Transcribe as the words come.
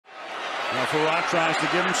Now Farrat tries to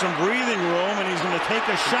give him some breathing room, and he's going to take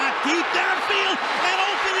a shot deep downfield, and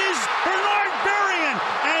open is Bernard Berrien,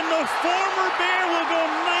 and the former Bear will go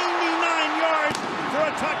 99 yards for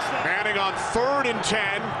a touchdown. Manning on 3rd and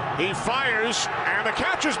 10. He fires, and the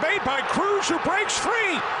catch is made by Cruz, who breaks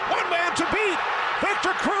free. One man to beat.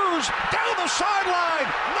 Victor Cruz down the sideline.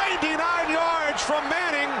 99 yards from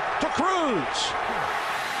Manning to Cruz.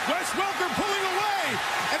 Wes Welker pulling away,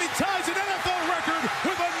 and he ties an NFL record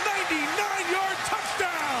with a 99-yard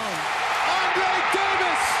touchdown. Andre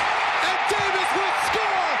Davis, and Davis will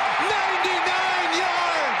score 99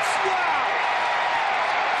 yards. Wow.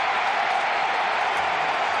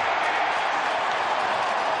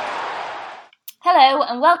 Hello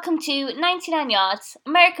and welcome to 99 Yards,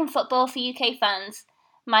 American football for UK fans.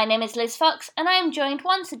 My name is Liz Fox and I am joined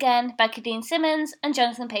once again by Kadeen Simmons and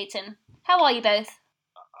Jonathan Payton. How are you both?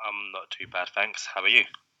 I'm not too bad, thanks. How are you?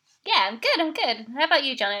 Yeah, I'm good. How about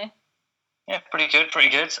you, Jono? Yeah, pretty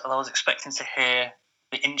good. Although I was expecting to hear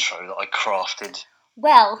the intro that I crafted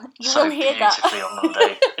Well, you so will hear that. beautifully on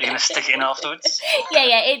Monday. Are you going to stick it in afterwards?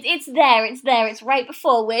 Yeah, it's there. It's right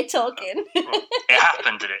before we're talking. It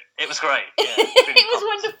happened, did it? It was great. Yeah, It was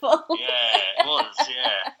wonderful. Yeah, it was,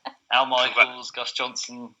 yeah. Al Michaels, Gus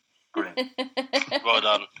Johnson, brilliant. Well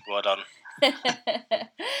done.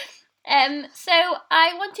 So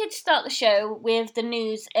I wanted to start the show with the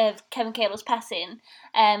news of Kevin Cable's passing.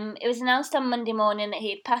 It was announced on Monday morning that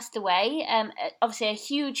he had passed away. Obviously a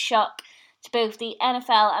huge shock to both the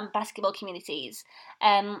NFL and basketball communities.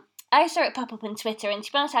 I saw it pop up on Twitter, and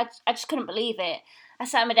to be honest, I just couldn't believe it. I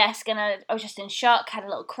sat at my desk and I was just in shock, had a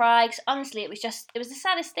little cry, because honestly, it was the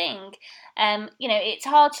saddest thing. It's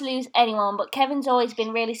hard to lose anyone, but Kevin's always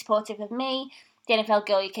been really supportive of me, the NFL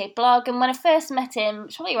Girl UK blog, and when I first met him,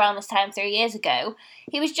 probably around this time 3 years ago,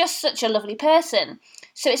 he was just such a lovely person.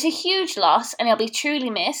 So it's a huge loss, and he'll be truly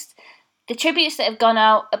missed. The tributes that have gone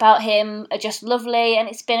out about him are just lovely, and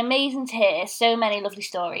it's been amazing to hear so many lovely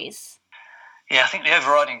stories. Yeah, I think the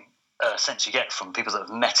overriding sense you get from people that have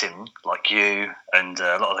met him, like you and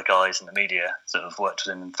a lot of the guys in the media that have worked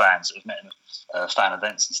with him and fans that have met him at fan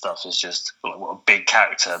events and stuff, is just what a big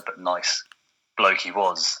character but nice bloke he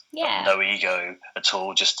was. Yeah. No ego at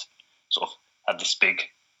all, just sort of had this big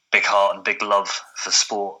heart and big love for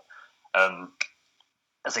sport. I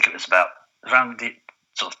think it was about around the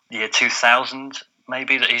sort of year 2000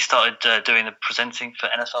 maybe that he started doing the presenting for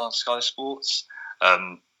NFL and Sky Sports.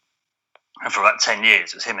 And for about 10 years,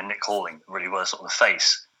 it was him and Nick Halling that really were sort of the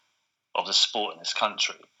face of the sport in this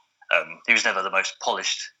country. He was never the most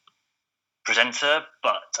polished presenter,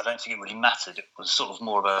 but I don't think it really mattered. It was sort of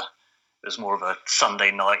more of a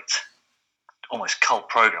Sunday night, almost cult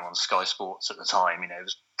program on Sky Sports at the time. You know, it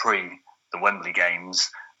was pre the Wembley games,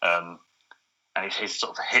 and his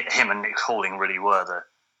sort of him and Nick Halling really were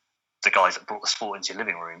the guys that brought the sport into your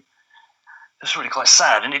living room. It was really quite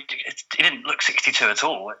sad, and he didn't look 62 at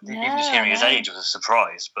all. Even just hearing his age was a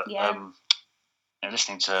surprise. But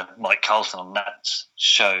listening to Mike Carlson on that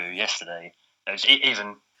show yesterday, it was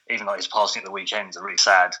even like his passing at the weekend is a really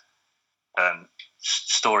sad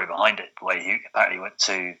story behind it. The way he apparently went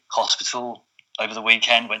to hospital over the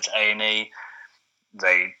weekend, went to A&E.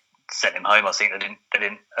 They sent him home. I think they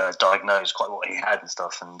didn't diagnose quite what he had and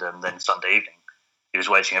stuff. And then Sunday evening, he was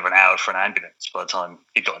waiting over an hour for an ambulance. By the time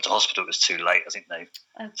he got into hospital, it was too late. I think they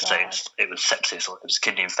said it was sepsis or it was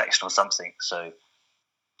kidney infection or something. So,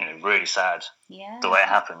 really sad the way it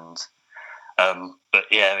happened. But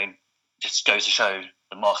yeah, I mean, just goes to show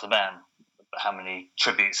the mark of the man, how many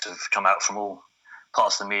tributes have come out from all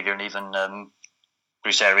parts of the media, and even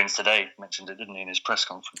Bruce Arians today mentioned it, didn't he, in his press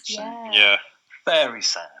conference? Yeah. Very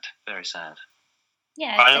sad. Very sad.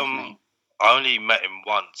 Yeah, I only met him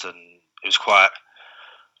once, and it was quite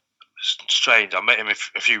strange. I met him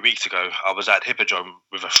a few weeks ago. I was at Hippodrome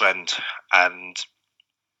with a friend, and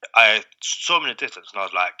I saw him in the distance, and I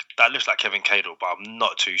was like, that looks like Kevin Cadle, but I'm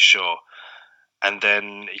not too sure. And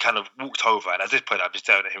then he kind of walked over, and at this point I've been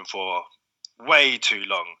staring at him for way too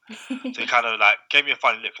long. So he kind of like gave me a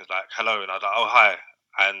funny look and was like, hello, and I was like, oh, hi.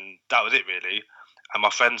 And that was it, really. And my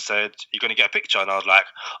friend said, you're going to get a picture? And I was like,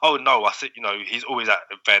 oh, no, I see, he's always at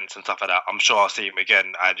events and stuff like that. I'm sure I'll see him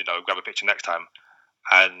again and, grab a picture next time.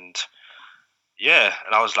 And yeah,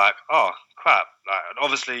 and I was like, oh, crap. Like, and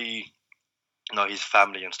obviously, his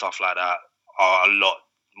family and stuff like that are a lot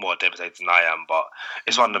more devastated than I am, but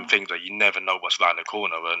it's one of them things where you never know what's around the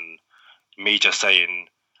corner. And me just saying,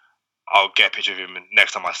 I'll get a picture of him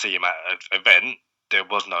next time I see him at an event, there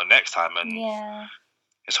was no next time, and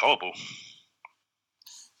it's horrible.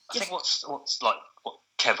 I think what's like what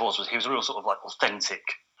Kev was he was a real sort of like authentic,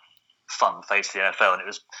 fun face of the NFL, and it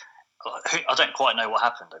was I don't quite know what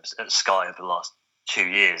happened at Sky over the last 2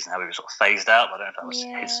 years and how he was sort of phased out. I don't know if that was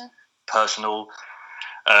his personal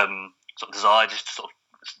sort of desire just to sort of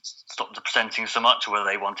stop the presenting so much, or whether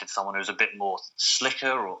they wanted someone who was a bit more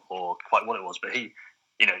slicker, or quite what it was. But he,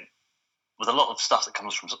 with a lot of stuff that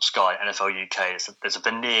comes from sort of Sky, NFL UK, there's a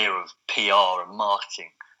veneer of PR and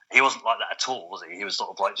marketing. He wasn't like that at all, was he? He was sort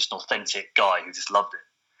of like just an authentic guy who just loved it.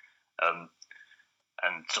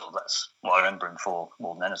 And sort of that's what I remember him for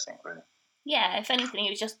more than anything, really. Yeah, if anything, he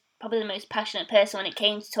was just probably the most passionate person when it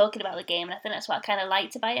came to talking about the game, and I think that's what I kind of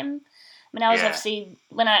liked about him. I mean, I was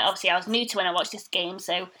I was new to when I watched this game,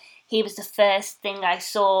 so he was the first thing I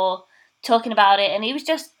saw talking about it, and he was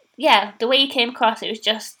just, the way he came across,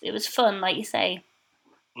 it was fun, like you say.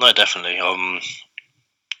 No, definitely.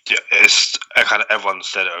 It's kind of everyone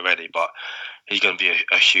said it already, but he's going to be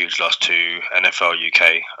a huge loss to NFL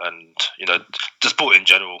UK and the sport in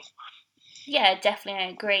general. Yeah, definitely, I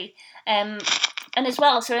agree. And as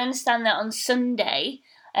well, so I understand that on Sunday,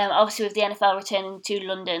 obviously with the NFL returning to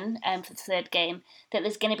London for the third game, that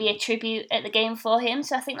there's going to be a tribute at the game for him.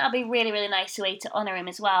 So I think that'll be really, really nice way to honour him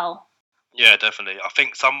as well. Yeah, definitely. I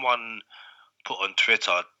think someone put on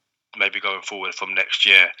Twitter, maybe going forward from next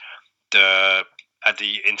year, at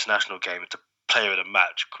the international game, the player of the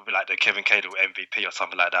match could be like the Kevin Cadle MVP or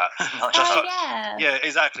something like that. Yeah,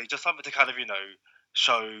 exactly. Just something to kind of,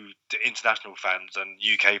 show the international fans and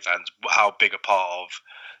UK fans how big a part of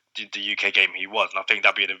the UK game he was. And I think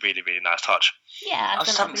that'd be a really, really nice touch. Yeah, I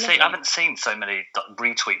haven't seen so many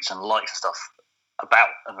retweets and likes and stuff about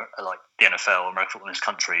like the NFL, American football in this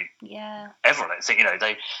country. Yeah. Everyone, I think,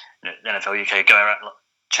 the NFL UK go around,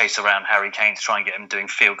 chase around Harry Kane to try and get him doing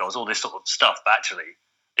field goals, all this sort of stuff. But actually,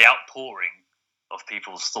 the outpouring of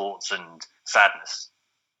people's thoughts and sadness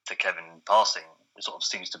to Kevin passing sort of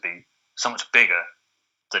seems to be so much bigger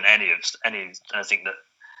than anything that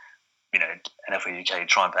NFL UK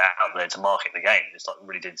try and put out there to market the game. It's like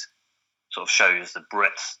really did sort of shows the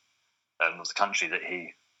breadth of the country that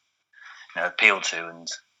he appealed to, and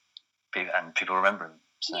people remember him.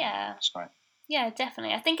 So yeah, it's great. Yeah,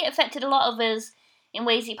 definitely. I think it affected a lot of us in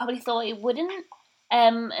ways you probably thought it wouldn't.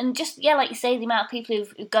 And just, like you say, the amount of people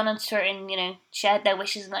who've gone on Twitter and, shared their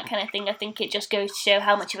wishes and that kind of thing, I think it just goes to show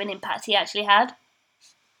how much of an impact he actually had.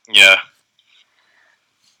 Yeah.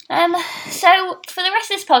 So, for the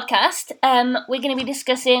rest of this podcast, we're going to be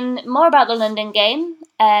discussing more about the London game,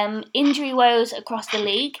 injury woes across the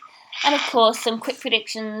league, and of course some quick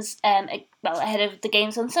predictions ahead of the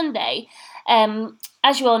games on Sunday.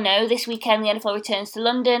 As you all know, this weekend the NFL returns to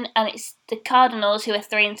London, and it's the Cardinals who are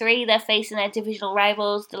 3-3. They're facing their divisional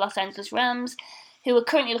rivals, the Los Angeles Rams, who are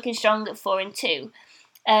currently looking strong at 4-2.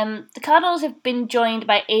 The Cardinals have been joined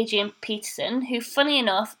by Adrian Peterson, who, funny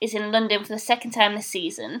enough, is in London for the second time this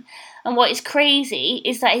season. And what is crazy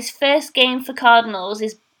is that his first game for Cardinals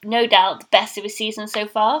is no doubt the best of his season so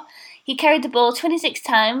far. He carried the ball 26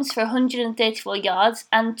 times for 134 yards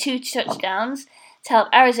and 2 touchdowns to help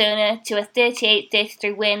Arizona to a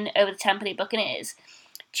 38-33 win over the Tampa Bay Buccaneers.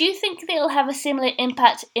 Do you think that it'll have a similar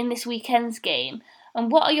impact in this weekend's game?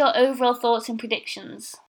 And what are your overall thoughts and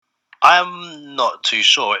predictions? I'm not too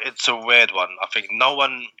sure. It's a weird one. I think no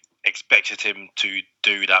one expected him to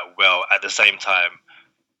do that well. At the same time,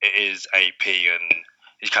 it is AP, and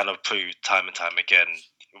he's kind of proved time and time again,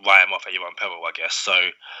 write him off at your own peril, I guess. So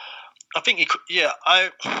I think he could,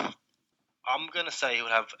 I'm going to say he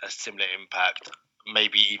would have a similar impact,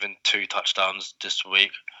 maybe even 2 touchdowns this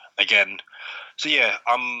week again. So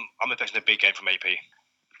I'm expecting a big game from AP.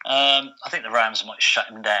 I think the Rams might shut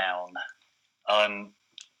him down.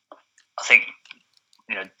 I think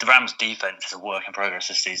the Rams' defense is a work in progress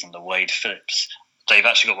this season. The Wade Phillips, they've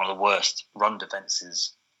actually got one of the worst run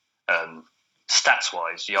defenses,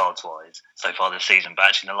 stats-wise, yards-wise, so far this season. But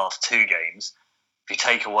actually, in the last 2 games, if you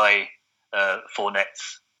take away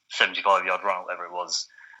Fournette's 75-yard run, whatever it was,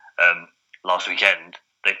 last weekend,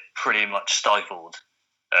 they pretty much stifled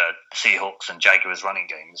the Seahawks and Jaguars running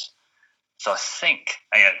games. So I think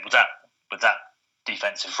with that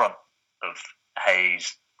defensive front of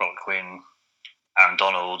Hayes, Robert Quinn, Aaron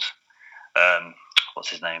Donald, what's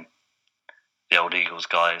his name? The old Eagles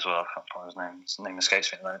guy as well. I can't find his name. His name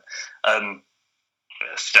escapes me at the moment.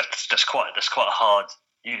 That's quite a hard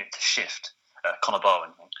unit to shift. Connor Barwin.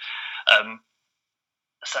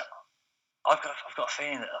 So I've got a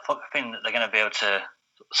feeling that they're going to be able to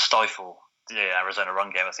stifle the Arizona run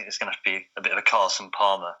game. I think it's going to be a bit of a Carson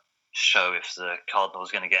Palmer show if the Cardinals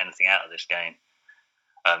are going to get anything out of this game.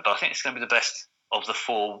 But I think it's going to be the best of the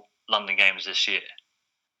 4 London games this year.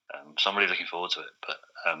 So I'm really looking forward to it. But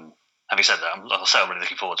having said that, I'll say I'm really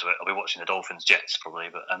looking forward to it. I'll be watching the Dolphins Jets probably,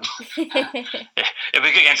 but it'll be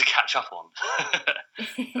a good game to catch up on.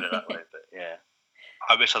 Put it that way, but yeah.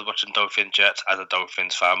 I wish I was watching Dolphin Jets as a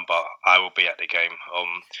Dolphins fan, but I will be at the game.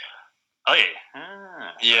 Oh yeah. Yeah.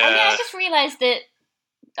 Oh, yeah, I just realised that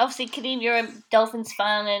obviously, Kadeem, you're a Dolphins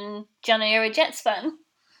fan, and Johnny, you're a Jets fan.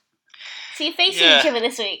 So you're facing each other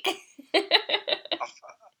this week.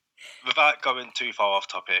 Without going too far off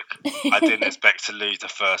topic, I didn't expect to lose the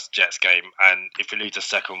first Jets game, and if we lose the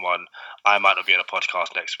second one, I might not be on a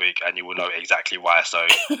podcast next week, and you will know exactly why. So,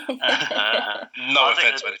 no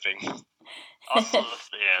offense or anything. I thought,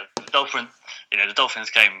 the Dolphins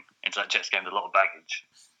came into that Jets game with a lot of baggage.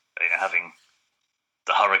 Having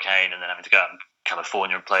the hurricane and then having to go out in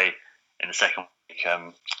California and play in the second week,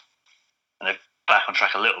 and they're back on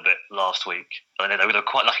track a little bit last week. They were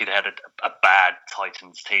quite lucky they had a bad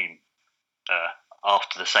Titans team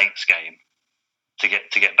after the Saints game to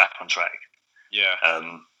get back on track. Yeah.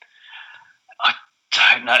 I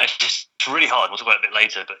don't know. It's really hard. We'll talk about it a bit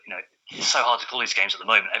later, but it's so hard to call these games at the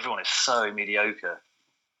moment. Everyone is so mediocre.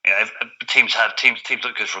 Teams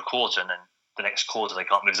look good for a quarter, and then the next quarter they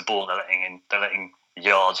can't move the ball. They're letting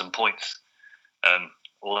yards and points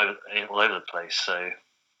all over the place. So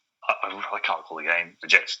I can't call the game. The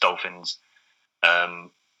Jets Dolphins.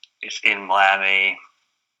 It's in Miami.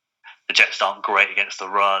 The Jets aren't great against the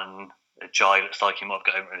run. Jai looks like he might have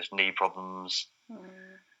got over his knee problems.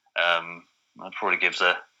 I'd probably give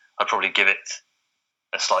it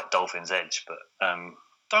a slight Dolphins edge, but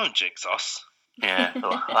don't jinx us. Yeah,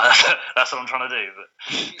 that's what I'm trying to do. But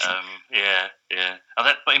yeah.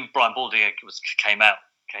 But Brian Baldinger came out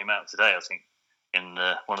today, I think, in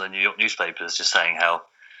one of the New York newspapers, just saying how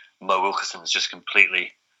Mo Wilkerson is just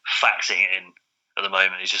completely faxing it in at the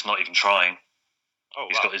moment. He's just not even trying. Oh,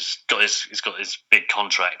 wow. He's got his big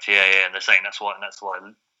contract. Yeah, and they're saying that's why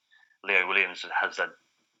Leo Williams has that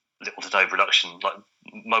little to no production. Like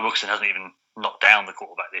Mo Wilkerson hasn't even knocked down the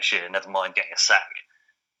quarterback this year. Never mind getting a sack.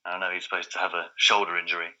 I know he's supposed to have a shoulder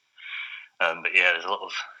injury, but yeah, there's a lot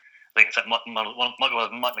of. I think it's like one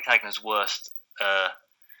of Mike McCagnor's worst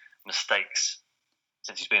mistakes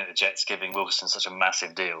since he's been at the Jets, giving Wilkerson such a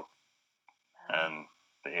massive deal.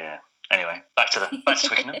 But yeah. Anyway, back to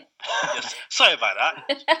Twickenham. Yes. Sorry about that.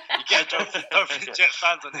 You get Dolphins Jets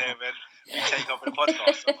fans on here, man. You take over the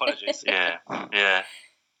podcast. Apologies. Yeah.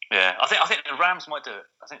 I think the Rams might do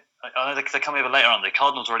it. I know they're coming over later on. The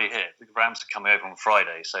Cardinals are already here. The Rams are coming over on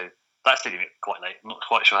Friday, so that's leaving it quite late. I'm not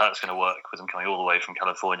quite sure how that's going to work with them coming all the way from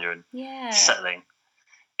California and settling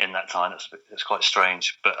in that time. It's quite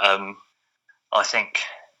strange, but I think,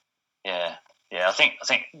 I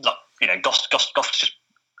think Goff just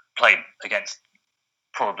played against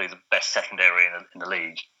probably the best secondary in the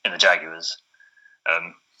league in the Jaguars,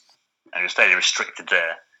 and he was fairly restricted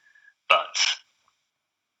there, but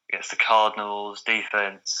against the Cardinals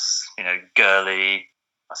defense, Gurley,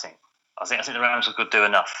 I think the Rams could do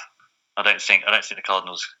enough. I don't think the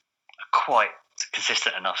Cardinals are quite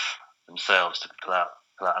consistent enough themselves to pull out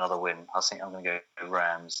another win. I think I'm going to go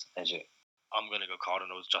Rams edge it. I'm going to go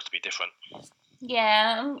Cardinals just to be different.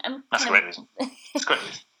 Yeah, that's a great reason. That's a great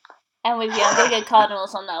reason. And with you, I'm going to go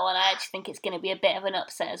Cardinals on that one. I actually think it's going to be a bit of an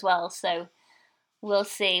upset as well. So we'll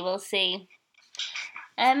see.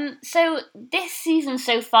 So this season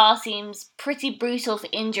so far seems pretty brutal for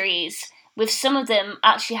injuries, with some of them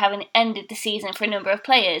actually having ended the season for a number of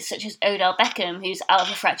players, such as Odell Beckham, who's out of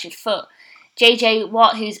a fractured foot, JJ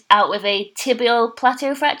Watt, who's out with a tibial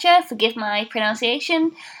plateau fracture, forgive my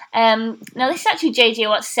pronunciation. Now this is actually JJ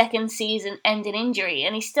Watt's second season-ending injury,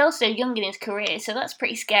 and he's still so young in his career, so that's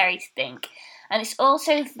pretty scary to think. And it's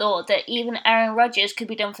also thought that even Aaron Rodgers could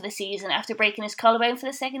be done for the season after breaking his collarbone for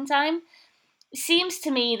the second time. It seems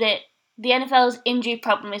to me that the NFL's injury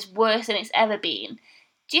problem is worse than it's ever been.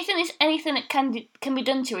 Do you think there's anything that can be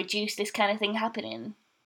done to reduce this kind of thing happening?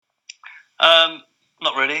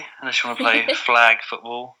 Not really, unless you want to play flag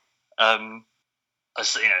football.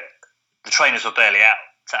 As the trainers were barely out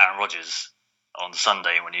to Aaron Rodgers on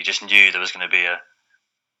Sunday when you just knew there was going to be a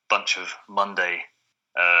bunch of Monday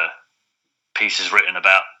pieces written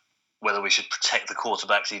about whether we should protect the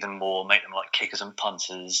quarterbacks even more, make them like kickers and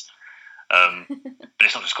punters. But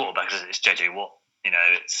it's not just quarterbacks, it's JJ Watt.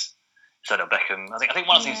 It's Odell Beckham. I think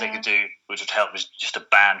one of the things they could do, which would help, was just to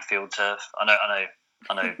ban field turf. I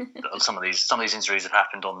know that some of these injuries have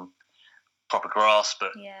happened on proper grass,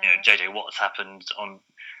 but JJ Watt's happened on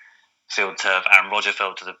field turf. Aaron Rodgers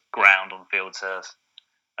fell to the ground on field turf.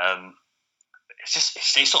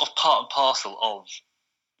 It's sort of part and parcel of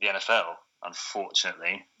the NFL,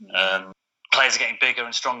 unfortunately. Players are getting bigger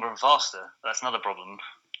and stronger and faster. That's another problem,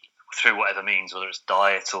 through whatever means, whether it's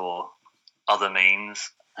diet or other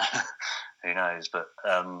means. Who knows? But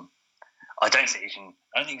I don't think you can.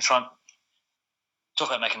 I don't think you can try and talk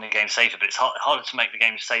about making the game safer. But it's harder to make the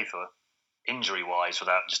game safer injury-wise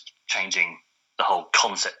without just changing the whole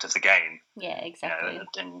concept of the game. Yeah, exactly.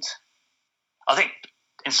 And I think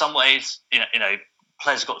in some ways,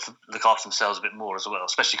 players have got to look after themselves a bit more as well,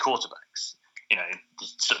 especially quarterbacks.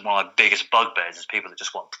 One of my biggest bugbears is people that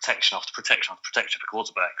just want protection after protection after protection for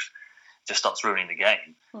quarterbacks. It just starts ruining the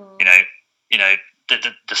game.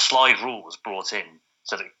 The slide rule was brought in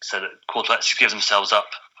so that quarterbacks give themselves up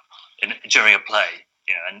during a play,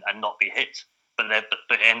 and not be hit. But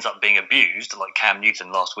it ends up being abused, like Cam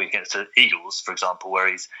Newton last week against the Eagles, for example, where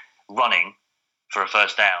he's running for a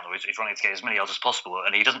first down, or he's running to get as many yards as possible,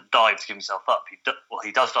 and he doesn't dive to give himself up.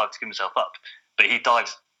 He does dive to give himself up, but he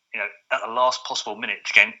dives, at the last possible minute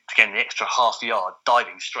to gain the extra half yard,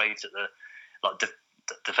 diving straight at the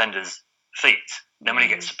defender's feet. Then when he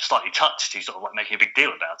gets slightly touched, he's sort of like making a big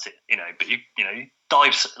deal about it, But you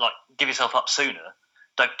dive, like, give yourself up sooner.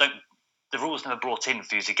 Don't. The rules never brought in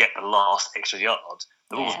for you to get the last extra yard.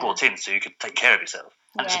 The rules brought in so you could take care of yourself,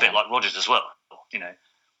 and it's a bit like Rodgers as well.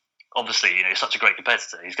 Obviously, he's such a great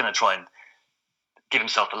competitor. He's going to try and give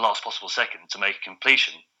himself the last possible second to make a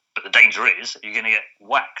completion. But the danger is you're going to get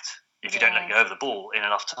whacked if you don't let go of the ball in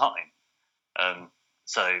enough time.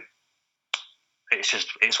 So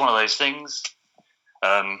it's one of those things.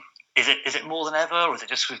 Is it more than ever, or is it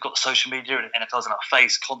just we've got social media and NFL's in our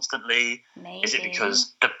face constantly? Maybe. Is it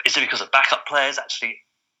because the backup players actually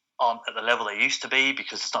aren't at the level they used to be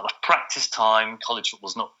because there's not enough practice time? College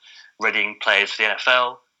football's not readying players for the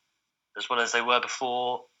NFL as well as they were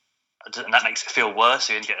before, and that makes it feel worse.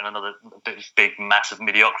 So you're getting another big, massive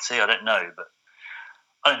mediocrity. I don't know, but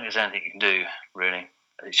I don't think there's anything you can do really.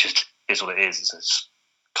 It's just is what it is. It's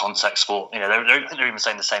contact sport. They're even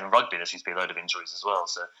saying the same in rugby. There seems to be a load of injuries as well.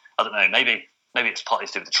 So I don't know. Maybe it's partly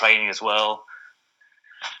to do with the training as well.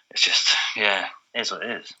 It's just, it is what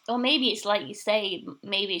it is. Or maybe it's like you say.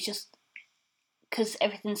 Maybe it's just because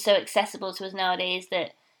everything's so accessible to us nowadays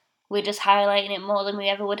that we're just highlighting it more than we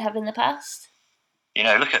ever would have in the past.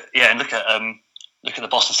 Look at the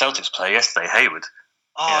Boston Celtics player yesterday, Hayward.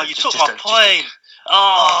 Oh, you took my point. Sorry,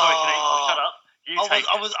 shut up.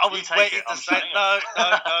 I was waiting to say no.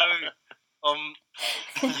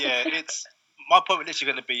 It's my point was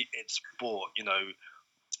literally going to be it's sport.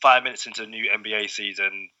 5 minutes into a new NBA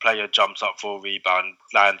season, player jumps up for a rebound,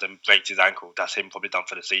 lands and breaks his ankle. That's him probably done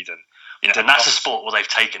for the season. And that's a sport where they've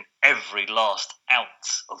taken every last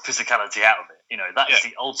ounce of physicality out of it. That is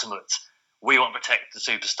the ultimate. We want to protect the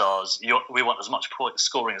superstars. We want as much point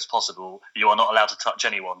scoring as possible. You are not allowed to touch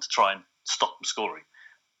anyone to try and stop them scoring.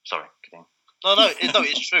 Sorry, continue. No,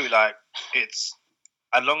 it's true. Like, it's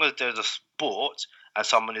as long as there's a sport and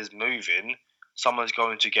someone is moving, someone's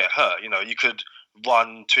going to get hurt. You could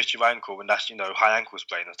run, twist your ankle, and that's high ankle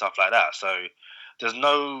sprain and stuff like that. So there's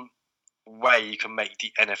no way you can make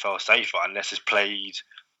the NFL safer unless it's played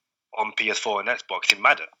on PS4 and Xbox in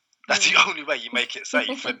Madden. That's the only way you make it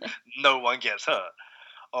safe and no one gets hurt.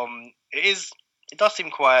 It does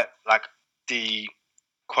seem quite like the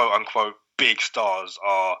quote unquote big stars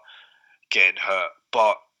are getting hurt,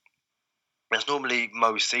 but it's normally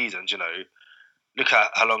most seasons. Look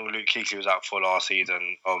at how long Luke Kuechly was out for last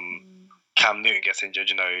season. Cam Newton gets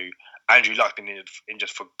injured. Andrew Luck's been injured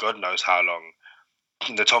for God knows how long.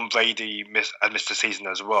 Tom Brady missed the season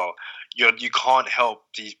as well. You can't help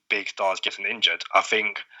these big stars getting injured. I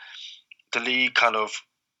think the league I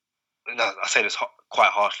say this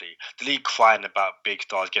quite harshly, the league crying about big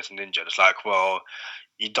stars getting injured. It's like, well,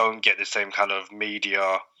 you don't get the same kind of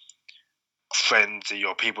media frenzy,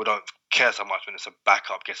 or people don't care so much when it's a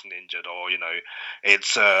backup getting injured, or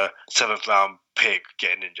it's a 7th round pick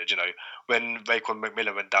getting injured. When Raekwon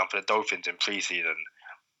McMillan went down for the Dolphins in preseason,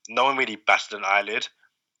 no one really batted an eyelid,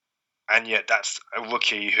 and yet that's a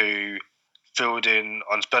rookie who filled in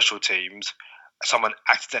on special teams. Someone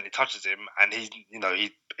accidentally touches him, and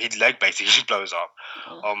his leg basically blows up.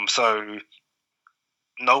 So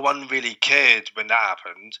no one really cared when that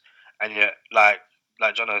happened, and yet, like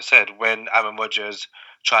Jono said, when Aaron Rodgers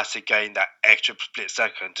tries to gain that extra split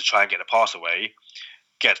second to try and get the pass away,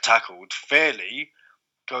 gets tackled fairly,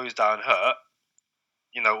 goes down hurt,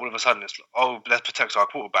 all of a sudden it's let's protect our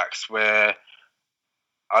quarterbacks. Where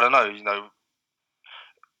I don't know,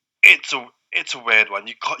 it's a weird one.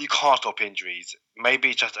 You can't stop injuries. Maybe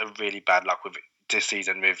it's just a really bad luck with this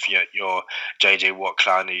season with your JJ Watt,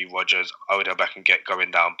 Clowney, Rodgers, Odell Beckham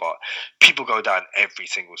going down, but people go down every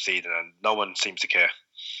single season and no one seems to care.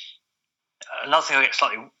 Another thing I get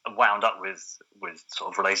slightly wound up with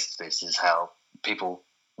sort of related to this is how people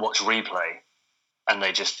watch replay and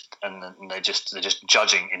they're just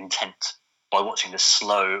judging intent by watching this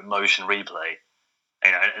slow motion replay.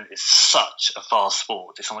 You know, it's such a fast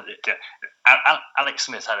sport. It's something, Alex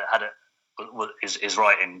Smith is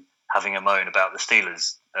right in having a moan about the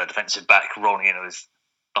Steelers' defensive back rolling in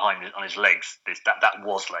on his legs. That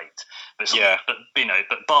was late,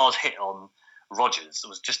 but Barr's hit on Rodgers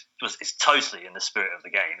is totally in the spirit of the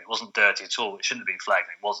game. It wasn't dirty at all. It shouldn't have been flagged.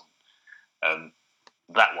 And it wasn't.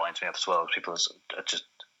 That winds me up as well. People are just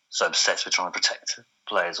so obsessed with trying to protect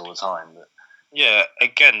players all the time. But yeah,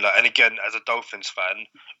 again, as a Dolphins fan,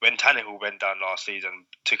 when Tannehill went down last season,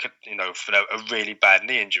 took for a really bad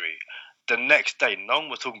knee injury, the next day no one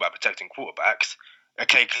was talking about protecting quarterbacks.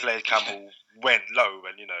 Okay, Calais Campbell went low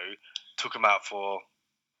and took him out for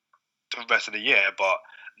the rest of the year, but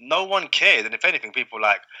no one cared. And if anything, people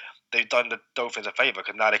they've done the Dolphins a favour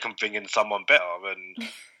because now they can bring in someone better, and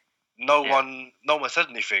no one said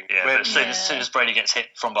anything. Yeah, but as soon as Brady gets hit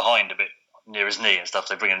from behind a bit near his knee and stuff,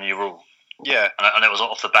 they bring in a new rule. Yeah, and it was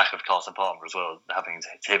off the back of Carson Palmer as well, happening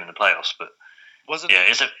to him in the playoffs. But wasn't yeah,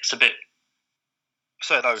 it's a bit.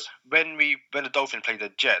 So no, when the Dolphins played the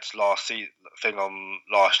Jets last year,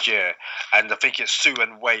 and I think it's Sue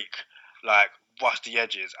and Wake rush the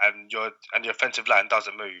edges, and your offensive line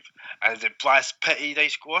doesn't move, and is it Bryce Petty they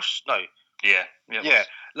squashed? No. Yeah.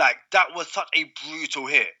 That was such a brutal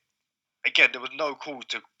hit. Again, there was no call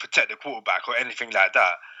to protect the quarterback or anything like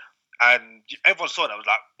that, and everyone saw that. It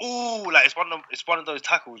was ooh, it's one of those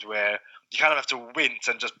tackles where you kind of have to wince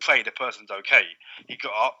and just pray the person's okay. He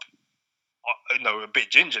got up, a bit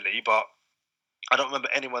gingerly, but I don't remember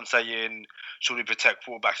anyone saying should we protect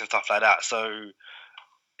quarterbacks and stuff like that. So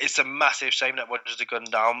it's a massive shame that Rodgers has gone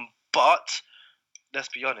down, but let's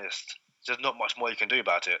be honest, there's not much more you can do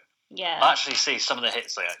about it. Yeah. I actually see some of the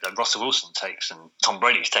hits that Russell Wilson takes and Tom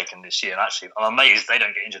Brady's taken this year, and actually I'm amazed they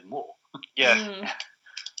don't get injured more. Yeah.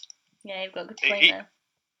 Yeah, you've got a good point there.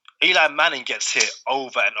 Eli Manning gets hit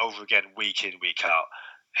over and over again, week in, week out.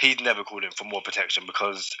 He's never called in for more protection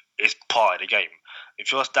because it's part of the game.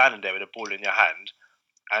 If you're standing there with a ball in your hand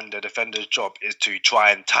and the defender's job is to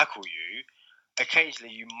try and tackle you,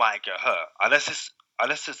 occasionally you might get hurt. Unless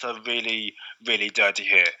it's a really, really dirty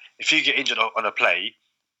hit. If you get injured on a play,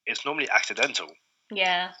 it's normally accidental.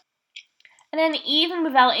 Yeah. And then even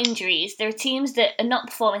without injuries, there are teams that are not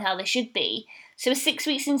performing how they should be. So we're 6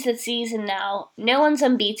 weeks into the season now. No one's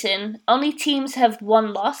unbeaten. Only teams have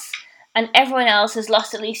one loss. And everyone else has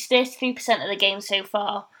lost at least 33% of the game so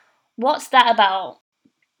far. What's that about?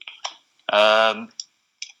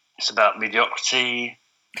 It's about mediocrity.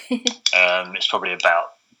 It's probably about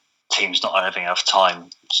teams not having enough time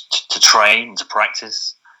to train, to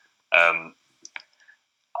practice. I'm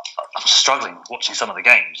struggling watching some of the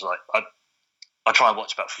games. I try and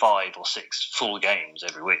watch about 5 or 6 full games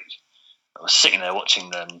every week. I was sitting there watching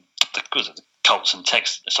the Colts and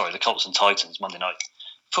Titans Monday night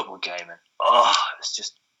football game, and it's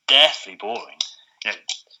just deathly boring.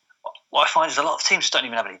 What I find is a lot of teams just don't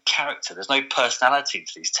even have any character. There's no personality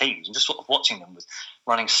to these teams, and just sort of watching them with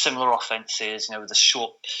running similar offenses, with a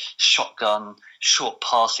short shotgun, short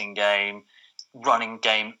passing game, running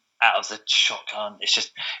game out of the shotgun.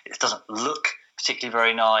 It doesn't look particularly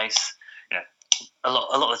very nice. A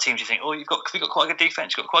lot of the teams you think, we've got quite a good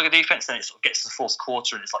defense. You've got quite a good defense. Then it sort of gets to the fourth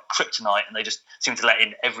quarter and it's like kryptonite, and they just seem to let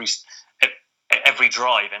in every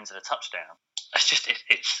drive ends in a touchdown. It's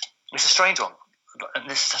a strange one, and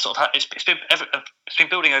this is sort of how it's been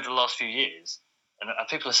building over the last few years. And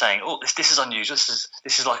people are saying, this is unusual.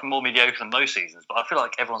 This is like more mediocre than most seasons. But I feel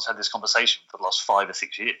like everyone's had this conversation for the last 5 or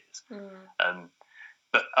 6 years.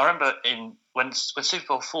 But I remember when Super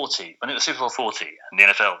Bowl 40, when it was Super Bowl 40, and the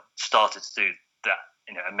NFL started to do that,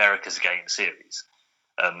 America's Game series,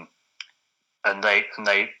 and they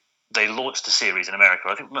launched the series in America.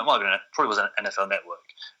 I think it might have been probably was an NFL Network,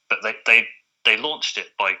 but they launched it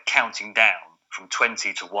by counting down from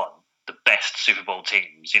 20 to 1 the best Super Bowl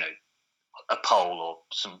teams. A poll or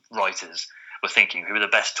some writers were thinking who were the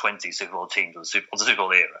best 20 Super Bowl teams of the Super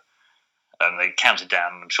Bowl era. And they counted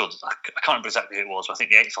down. I'm sure I can't remember exactly who it was, but I think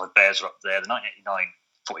the 85 Bears were up there. The 1989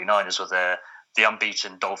 49ers were there. The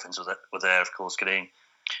unbeaten Dolphins were there, of course. Kadeem.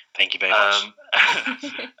 Thank you very much.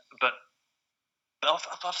 But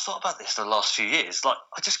I've thought about this the last few years.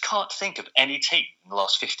 I just can't think of any team in the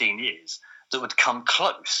last 15 years that would come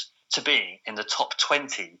close to being in the top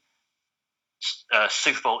 20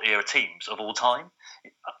 Super Bowl era teams of all time.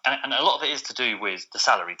 And a lot of it is to do with the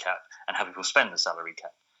salary cap and how people spend the salary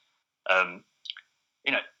cap.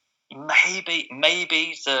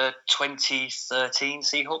 Maybe the 2013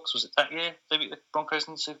 Seahawks, was it that year? They beat the Broncos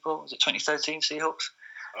in the Super Bowl. Was it 2013 Seahawks?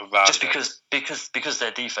 Just because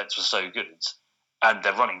their defense was so good, and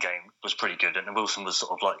their running game was pretty good, and Wilson was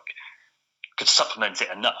sort of like could supplement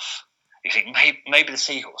it enough. You think maybe the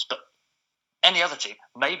Seahawks, but any other team,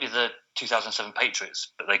 maybe the 2007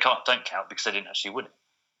 Patriots, but they don't count because they didn't actually win it.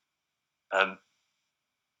 I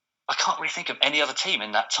can't really think of any other team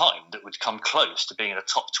in that time that would come close to being in the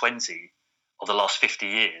top 20 of the last 50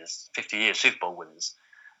 years Super Bowl winners,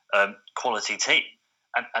 quality team.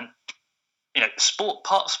 And you know,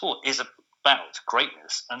 part of sport is about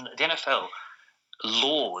greatness, and the NFL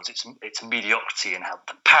lauds its mediocrity and how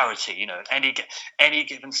the parity. You know, any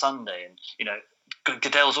given Sunday, and you know,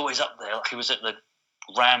 Goodell's always up there, like he was at the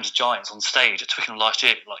Rams Giants on stage at Twickenham last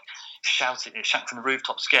year, like shouting from the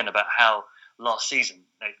rooftops again about how last season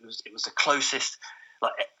it was the closest,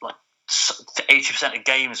 like 80% of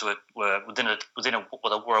games were within a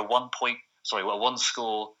 1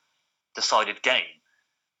 score decided game,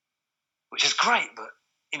 which is great, but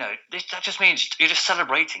you know that just means you're just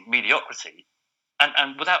celebrating mediocrity,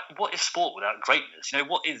 and what is sport without greatness? You know,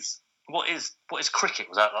 what is cricket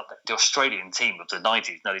without like, the Australian team of the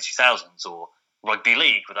 90s, early 2000s, or rugby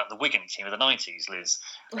league without the Wigan team of the 90s, Liz,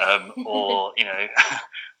 or you know,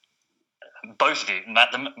 both of you,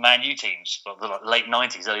 the Man U teams of the late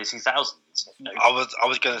 90s, early 2000s. You know. I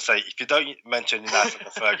was going to say, if you don't mention United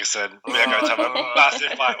and Ferguson, we're going to have a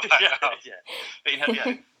massive fight right now. Yeah. But you know,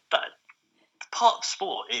 that part of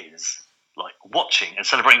sport is like watching and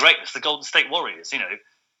celebrating greatness. The Golden State Warriors, you know,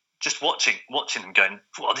 just watching them going,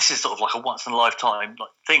 well, this is sort of like a once in a lifetime like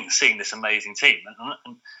thing, seeing this amazing team.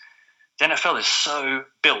 And the NFL is so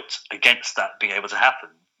built against that being able to happen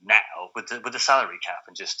now with the salary cap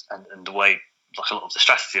and the way like a lot of the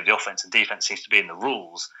strategy of the offense and defense seems to be in the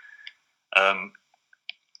rules. I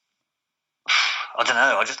don't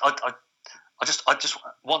know. I just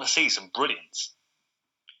want to see some brilliance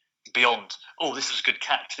beyond. Oh, this was a good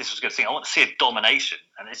catch. This was a good thing. I want to see a domination,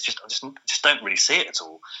 and I just don't really see it at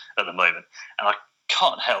all at the moment. And I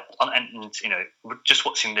can't help. And you know, just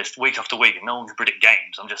watching this week after week, and no one can predict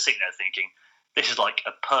games. I'm just sitting there thinking, this is like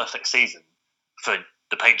a perfect season for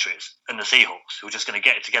the Patriots and the Seahawks, who are just going to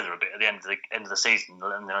get it together a bit at the end of the season,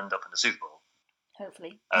 and they'll end up in the Super Bowl.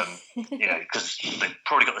 Hopefully. You know, because they've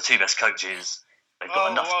probably got the two best coaches. They've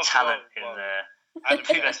got enough talent in there. And the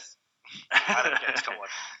two best. Come on.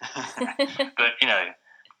 But you know,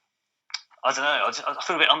 I don't know. I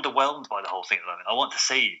feel a bit underwhelmed by the whole thing at the moment. I want to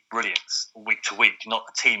see brilliance week to week, not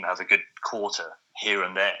a team that has a good quarter here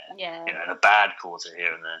and there. Yeah. You know, and a bad quarter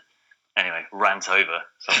here and there. Anyway, rant over.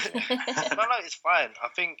 No, it's fine. I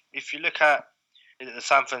think if you look at the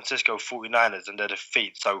San Francisco 49ers and their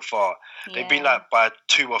defeat so far, they've been like by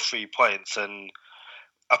 2 or 3 points, and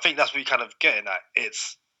I think that's what you're kind of getting at.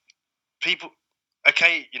 It's people.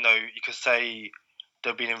 Okay, you know, you could say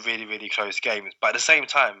they've been in really, really close games, but at the same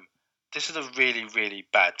time, this is a really, really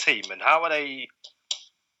bad team, and how are they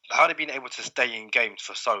been able to stay in games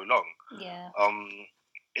for so long? Yeah.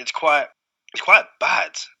 It's quite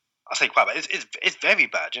bad. I say quite bad. It's very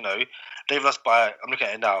bad. You know, they've lost by, I'm looking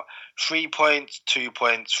at it now, 3 points, 2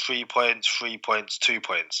 points, 3 points, 3 points, 2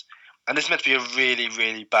 points, and this is meant to be a really,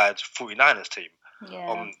 really bad 49ers team.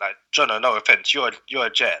 Yeah. Like John, no offense, you're a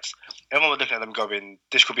Jets. Everyone was looking at them going,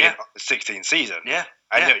 this could be a 16th season. Yeah.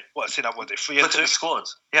 And you know, what's in that? Was it 3-2? Look at the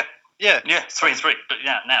squads. Yeah. 3-3. But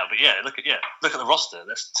now, look at the roster.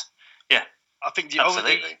 I think the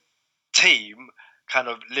only team kind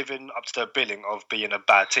of living up to their billing of being a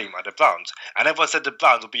bad team are the Browns. And everyone said the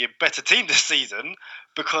Browns will be a better team this season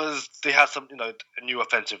because they have some, you know, a new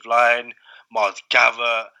offensive line, Myles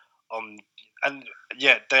Garrett, and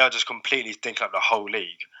yet they are just completely thinking up the whole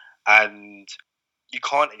league. And you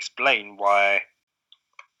can't explain why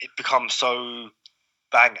it becomes so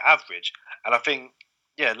bang average. And I think,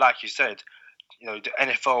 like you said, you know, the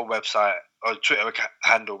NFL website or Twitter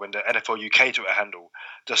handle and the NFL UK Twitter handle,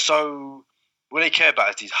 they're so, what they care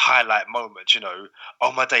about is these highlight moments, you know.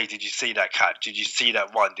 Oh my day, did you see that catch? Did you see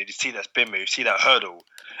that run? Did you see that spin move? See that hurdle?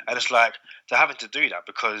 And it's like, they're having to do that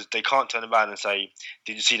because they can't turn around and say,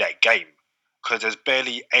 did you see that game? Because there's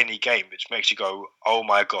barely any game which makes you go, oh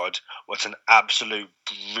my God, what an absolute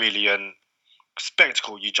brilliant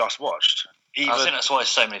spectacle you just watched. I think that's why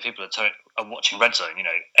so many people are watching Red Zone. You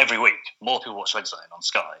know, every week, more people watch Red Zone on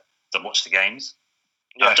Sky than watch the games.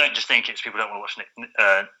 Yeah. I don't just think it's people don't want to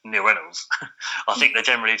watch Neil Reynolds. I think they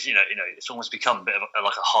generally, you know, it's almost become a bit of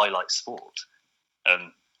like a highlight sport.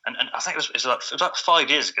 And I think it was about 5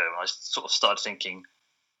 years ago when I sort of started thinking,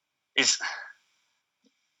 is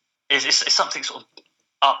something sort of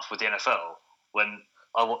up with the NFL when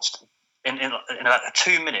I watched in about a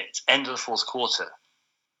 2-minute end of the fourth quarter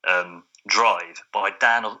drive by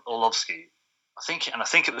Dan Orlovsky. I think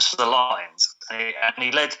it was for the Lions, and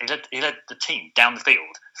he led the team down the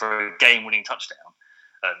field for a game-winning touchdown.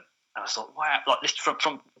 And I thought, wow, like this from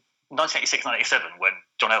 1986, 1987, when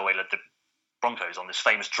John Elway led the Broncos on this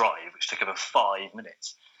famous drive, which took over 5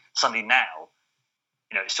 minutes. Suddenly now,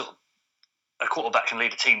 it's sort of a quarterback can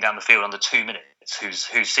lead a team down the field under 2 minutes,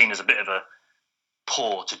 who's seen as a bit of a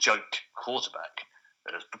poor to joke quarterback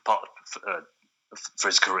as part for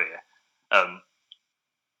his career. I don't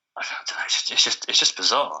know. It's just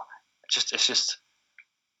bizarre. It's just.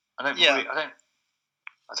 I don't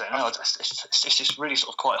know. It's just really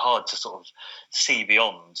sort of quite hard to sort of see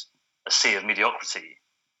beyond a sea of mediocrity,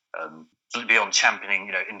 beyond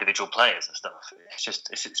championing individual players and stuff.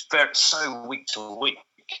 It's very so week to week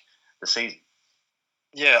the season.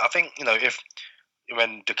 Yeah, I think if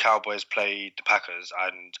when the Cowboys played the Packers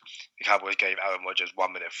and the Cowboys gave Aaron Rodgers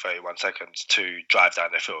 1 minute 31 seconds to drive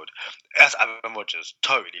down the field, that's Aaron Rodgers,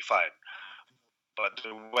 totally fine. But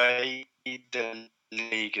the way the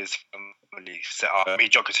league is set up, the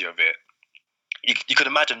mediocrity of it, you could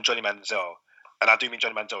imagine Johnny Manziel, and I do mean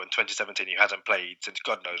Johnny Manziel in 2017, who hasn't played since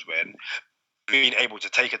God knows when, being able to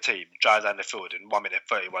take a team, drive down the field in 1 minute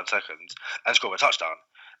 31 seconds and score a touchdown.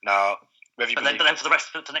 Now, but then for the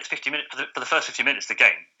next 50 minutes, for the first 50 minutes of the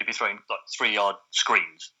game, you'd be throwing like 3-yard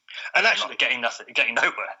screens and actually getting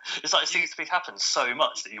nowhere. It's like it seems to happen so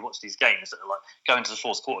much that you watch these games that are like go into the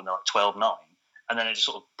fourth quarter and they're like 12-9, and then it just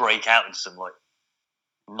sort of break out into some like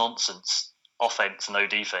nonsense offense, no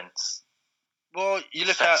defense. Well, you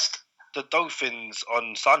look at the Dolphins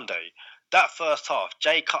on Sunday. That first half,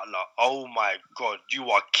 Jay Cutler, oh my God, you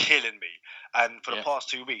are killing me. And for the past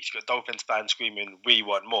 2 weeks, you got Dolphins fans screaming, we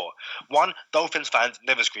want more. One, Dolphins fans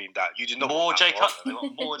never screamed that. You did not more want Jay Cutler. They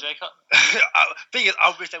want more Jay Cutler. Thing is,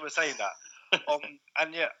 I wish they were saying that.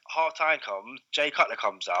 And yet, half time comes, Jay Cutler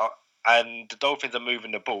comes out, and the Dolphins are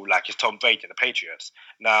moving the ball like it's Tom Brady and the Patriots.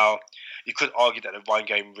 Now, you could argue that the run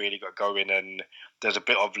game really got going, and there's a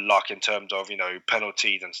bit of luck in terms of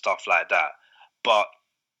penalties and stuff like that. But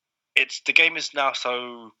the game is now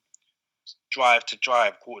so drive to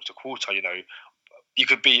drive, quarter to quarter. You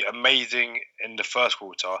could be amazing in the first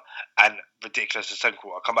quarter and ridiculous in the second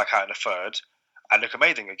quarter. Come back out in the third and look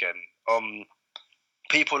amazing again.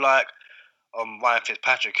 People like Ryan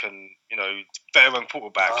Fitzpatrick and veteran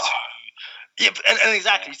quarterbacks. Yeah, and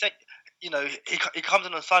exactly. He comes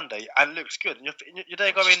in on Sunday and looks good, and you're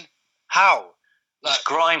there going, how? Just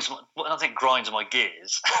grinds. I think grinds my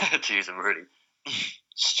gears to use a really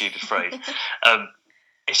stupid phrase.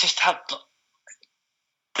 It's just how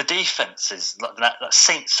the defense is like that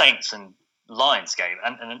Saints and Lions game,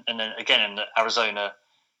 and then again in the Arizona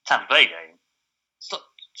Tampa Bay game.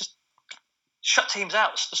 Just shut teams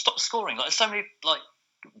out, stop scoring. Like there's so many like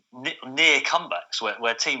near comebacks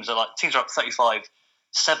where teams are up 35-7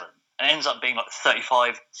 and it ends up being like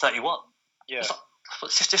 35-31. Yeah,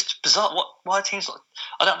 it's just bizarre. Why are teams like?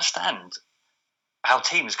 I don't understand how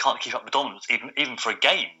teams can't keep up the dominance even for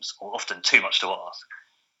games, or often too much to ask.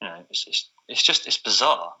 It's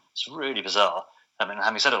bizarre. It's really bizarre. I mean,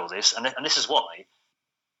 having said all this, and this is why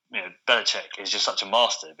Belichick is just such a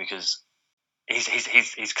master, because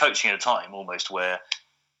he's coaching at a time almost where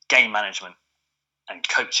game management and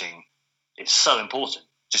coaching is so important,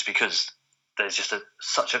 just because there's just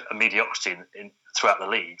such a mediocrity in throughout the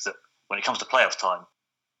league that when it comes to playoff time,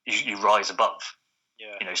 you rise above.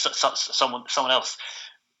 Yeah. Someone else.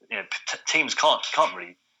 Teams can't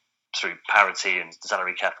really, through parity and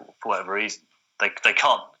salary cap for whatever reason, they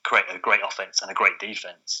can't create a great offense and a great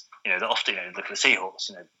defense. They often look at the Seahawks.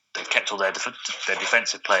 They've kept all their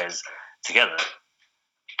defensive players together,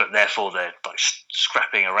 but therefore they're like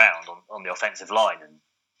scrapping around on the offensive line, and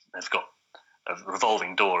they've got a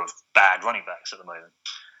revolving door of bad running backs at the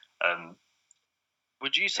moment.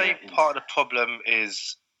 Would you say part of the problem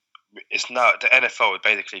is it's now the NFL is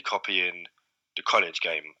basically copying the college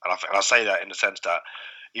game, and I say that in the sense that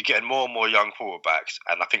you're getting more and more young quarterbacks,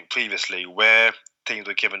 and I think previously where teams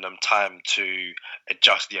were giving them time to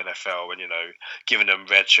adjust the NFL and giving them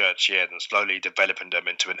red shirts years and slowly developing them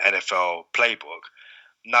into an NFL playbook,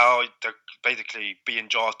 now they're basically being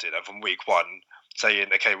drafted and from week one saying,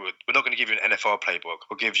 okay, we're not going to give you an NFL playbook,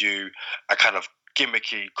 we'll give you a kind of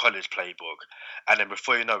gimmicky college playbook, and then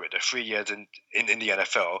before you know it, they're 3 years in the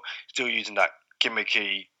NFL still using that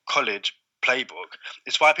gimmicky college playbook.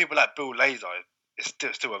 It's why people like Bill Lazor is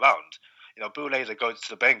still around. Bill Lazor goes to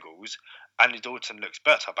the Bengals, Andy Dalton looks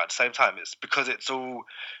better, but at the same time it's because it's all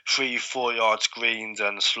 3-4 yard screens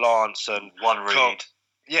and slants and one read.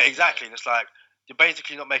 Yeah, exactly. And it's like you're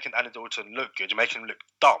basically not making Andy Dalton look good, you're making him look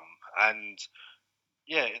dumb. And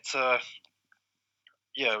your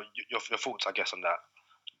thoughts, I guess, on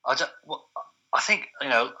that. I think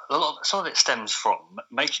some of it stems from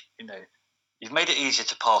you've made it easier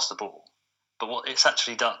to pass the ball, but what it's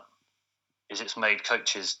actually done is it's made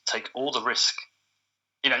coaches take all the risk.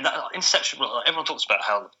 That interception. Everyone talks about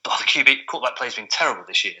how the quarterback play has been terrible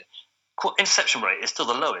this year. Interception rate is still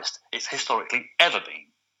the lowest it's historically ever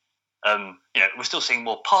been. We're still seeing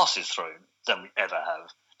more passes thrown than we ever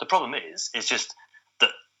have. The problem is just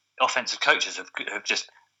that offensive coaches have just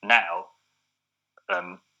now,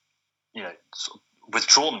 sort of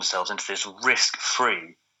withdrawn themselves into this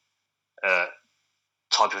risk-free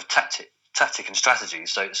type of tactic and strategy.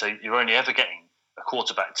 So you're only ever getting a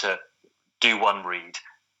quarterback to do one read,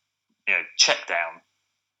 check down,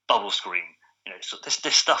 bubble screen. So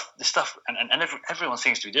this stuff, and everyone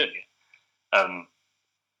seems to be doing it. And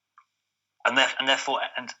I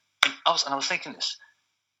was thinking this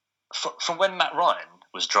from when Matt Ryan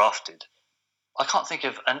was drafted. I can't think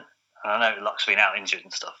of, and I know Luck's been out injured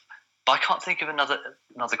and stuff, but I can't think of another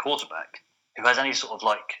quarterback who has any sort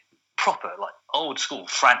of proper old school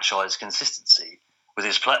franchise consistency with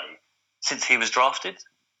his play since he was drafted.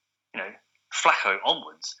 Flacco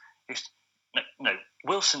onwards.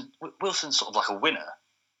 Wilson's sort of like a winner,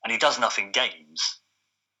 and he does enough in games,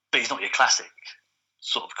 but he's not your classic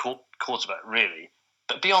sort of quarterback, really.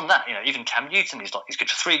 But beyond that, even Cam Newton, he's good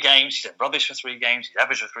for 3 games, he's rubbish for 3 games, he's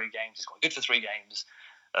average for 3 games, he's quite good for 3 games.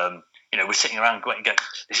 We're sitting around going,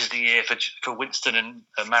 this is the year for Winston and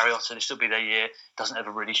Mariota, this will be their year, doesn't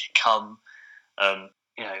ever really come. The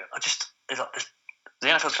NFL's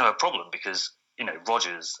going to have a problem because,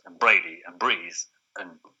 Rodgers and Brady and Breeze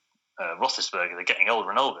and Roethlisberger, they're getting older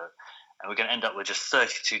and older, and we're going to end up with just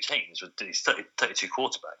 32 teams with these 32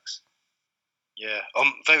 quarterbacks. Yeah.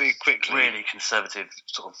 Very quickly. Really conservative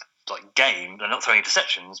sort of game. They're not throwing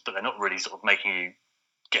interceptions, but they're not really sort of making you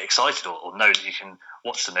get excited or know that you can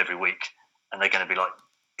watch them every week, and they're going to be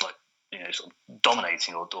sort of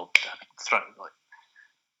dominating or throwing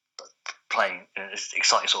playing in an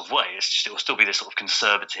exciting sort of way. It will still be this sort of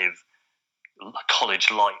conservative, college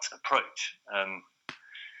light approach.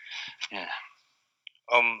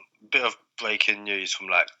 Bit of breaking news from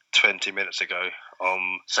 20 minutes ago.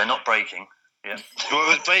 So not breaking. Yeah.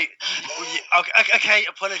 Well, it was okay,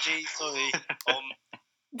 apologies, sorry.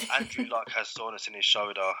 Andrew Luck has soreness in his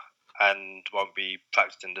shoulder and won't be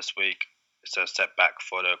practicing this week. It's a setback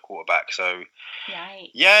for the quarterback. So,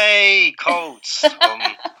 yay, Colts.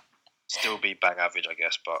 Still be bang average, I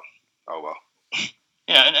guess, but oh well.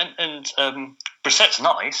 Yeah, and Brissett's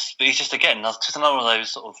nice, but he's just another one of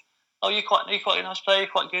those sort of, you're quite a nice player, you're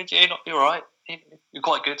quite good, you're all right, you're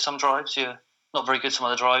quite good some drives, you're not very good some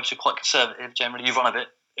other drives, you're quite conservative generally, you run a bit,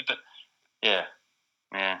 but yeah,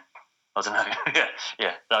 I don't know,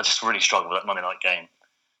 yeah, I just really struggled with that Monday night game.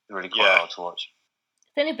 It's really quite hard to watch. I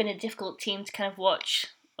think they've been a difficult team to kind of watch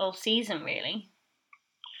all season, really.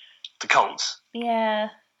 The Colts? Yeah.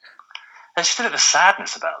 There's just a bit of a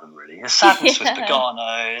sadness about them, really. There's sadness with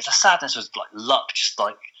Pagano. There's a sadness with Luck, just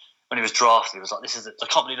when he was drafted, he was I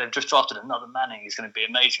can't believe they've just drafted another Manning. He's going to be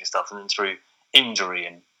amazing stuff. And then through injury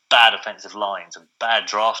and bad offensive lines and bad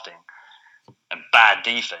drafting and bad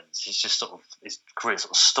defense, it's just his career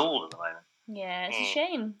sort of stalled at the moment. Yeah, it's a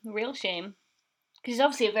shame, a real shame, because he's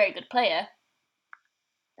obviously a very good player.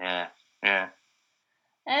 Yeah.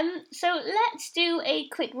 So let's do a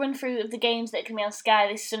quick run through of the games that can be on Sky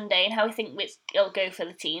this Sunday and how we think it'll go for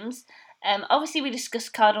the teams. Obviously, we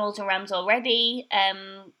discussed Cardinals and Rams already.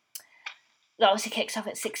 That obviously kicks off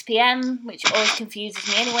at 6 p.m, which always confuses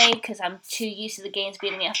me anyway because I'm too used to the games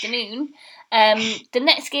being in the afternoon. The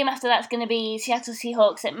next game after that's going to be Seattle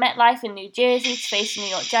Seahawks at MetLife in New Jersey to face the New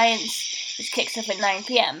York Giants, which kicks off at 9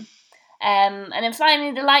 p.m. And then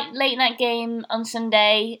finally, the late night game on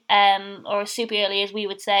Sunday, or as super early as we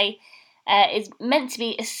would say, is meant to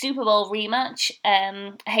be a Super Bowl rematch.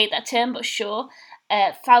 I hate that term, but sure.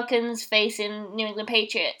 Falcons facing New England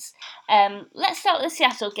Patriots. Let's start with the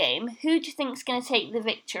Seattle game. Who do you think is going to take the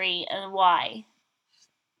victory and why?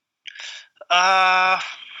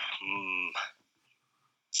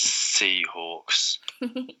 Seahawks.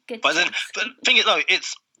 But the thing is, though,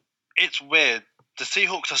 it's weird. The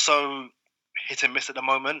Seahawks are so hit and miss at the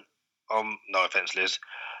moment. No offense, Liz.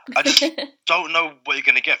 I just don't know what you're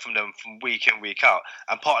going to get from them from week in, week out.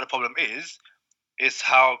 And part of the problem is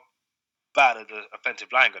how bad are the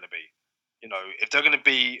offensive line going to be. If they're going to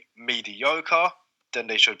be mediocre, then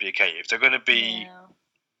they should be okay. If they're going to be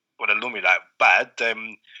what they're normally bad,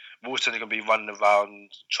 then Wilson's going to be running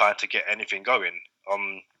around trying to get anything going.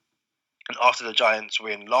 And after the Giants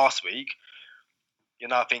win last week, you're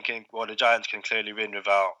now thinking, well, the Giants can clearly win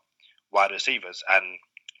without wide receivers and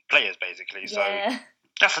players, basically. Yeah.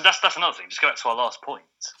 So that's another thing. Just go back to our last point.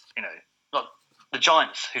 the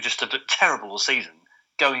Giants, who just had a terrible season,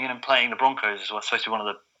 going in and playing the Broncos, who are supposed to be one of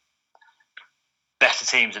the better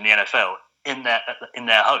teams in the NFL, in their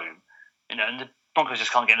home, and the Broncos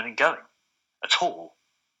just can't get anything going at all.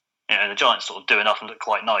 And the Giants sort of do enough and look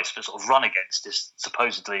quite nice, but sort of run against this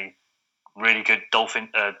supposedly really good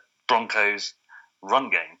Broncos run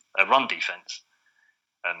defense.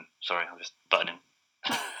 Sorry, I'm just butting in.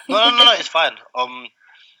 No, it's fine.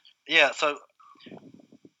 Yeah, so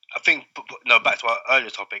I think, back to our earlier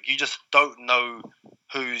topic, you just don't know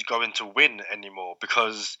who's going to win anymore,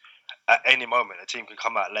 because at any moment a team can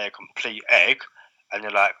come out and lay a complete egg, and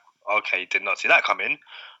you're like, okay, did not see that coming.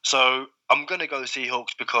 So I'm going to go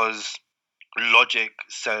Seahawks because logic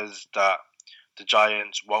says that the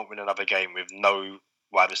Giants won't win another game with no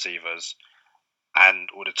wide receivers and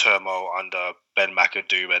all the turmoil under Ben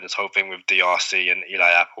McAdoo and this whole thing with DRC and Eli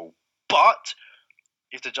Apple. But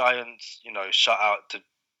if the Giants, shut out the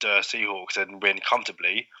Seahawks and win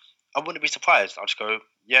comfortably, I wouldn't be surprised. I'll just go,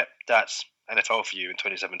 yep, that's NFL for you in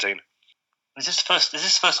 2017. Is this the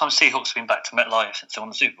first time Seahawks have been back to MetLife since they won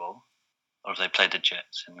the Super Bowl? Or have they played the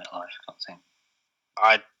Jets in MetLife? I can't think.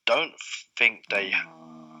 I don't think they...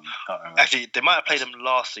 Can't remember. Actually, they might have played them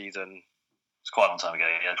last season. It's quite a long time ago.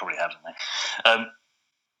 Yeah, they probably haven't they?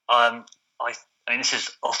 I mean, this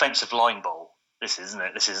is offensive line bowl. This is, isn't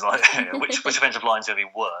it? This is like which offensive line is going to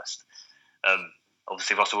be worst?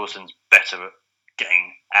 Obviously, Russell Wilson's better at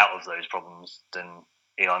getting out of those problems than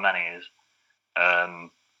Eli Manning is. I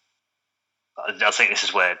think this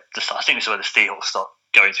is where the Seahawks start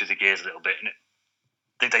going through the gears a little bit,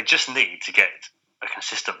 and they just need to get a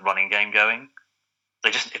consistent running game going.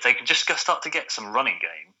 If they can just start to get some running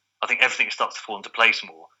game, I think everything starts to fall into place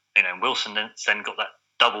more. And Wilson then got that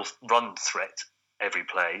double run threat every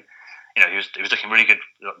play. He was looking really good.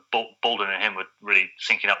 Baldwin and him were really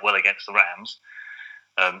syncing up well against the Rams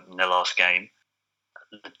in their last game.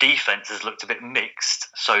 The defense has looked a bit mixed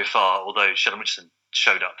so far, although Sheldon Richardson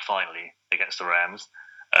showed up finally against the Rams.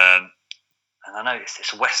 And I know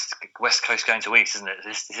it's West Coast going to East, isn't it?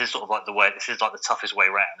 This is sort of like this is like the toughest way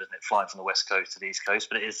round, isn't it? Flying from the West Coast to the East Coast,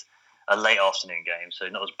 but it is a late afternoon game, so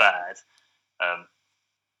not as bad.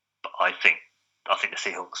 But I think the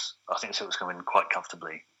Seahawks can win quite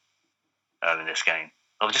comfortably in this game.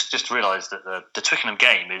 I've just realised that the Twickenham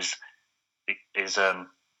game is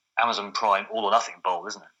Amazon Prime All or Nothing Bowl,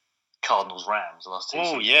 isn't it? Cardinals Rams the last two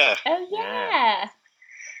seasons. Yeah. Oh yeah.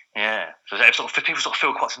 Yeah. So people sort of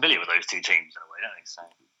feel quite familiar with those two teams in a way, don't they? So.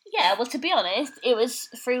 Yeah, well, to be honest, it was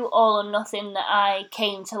through All or Nothing that I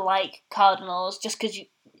came to like Cardinals, just because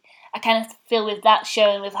I kind of feel with that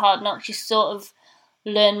show and with Hard Knocks, you sort of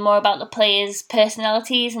learn more about the players'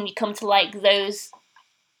 personalities and you come to like those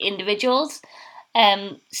individuals.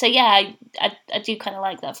 So yeah, I do kind of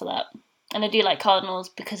like that for that. And I do like Cardinals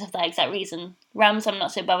because of that exact reason. Rams I'm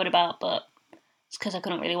not so bothered about, but it's because I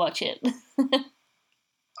couldn't really watch it.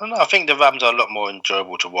 I don't know, I think the Rams are a lot more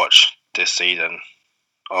enjoyable to watch this season.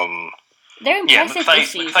 They're impressive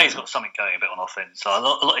this season. McVay's got something going a bit on offense. So a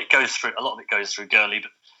lot of it goes through Gurley,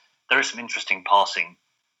 but there is some interesting passing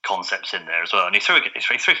concepts in there as well. And he threw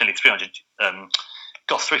for nearly 300,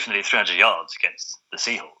 got through for nearly 300 yards against the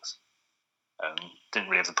Seahawks. Didn't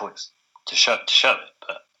really have the points to show it,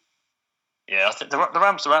 but yeah, I think the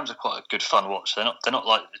Rams are quite a good fun watch. They're not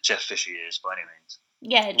like the Jeff Fisher years by any means.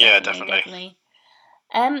 Yeah, definitely.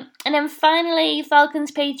 And then finally,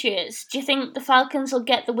 Falcons-Patriots. Do you think the Falcons will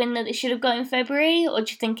get the win that they should have got in February, or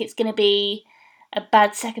do you think it's going to be a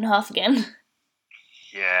bad second half again?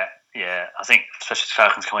 Yeah. I think especially the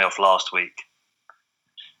Falcons coming off last week,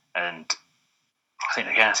 and I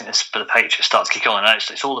think this for the Patriots starts to kick on. And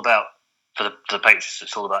it's all about for the Patriots.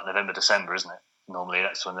 It's all about November, December, isn't it? Normally,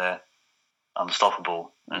 that's when they're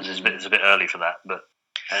unstoppable. And it's a bit early for that, but.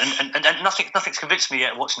 And nothing's convinced me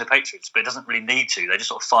yet watching the Patriots, but it doesn't really need to. They're just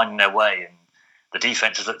sort of finding their way, and the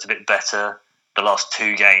defense has looked a bit better the last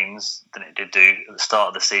two games than it did do at the start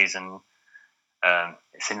of the season.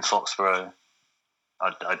 It's in Foxborough.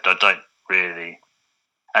 I don't really.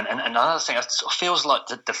 And another thing, it sort of feels like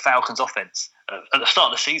the Falcons' offense at the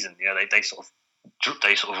start of the season. They sort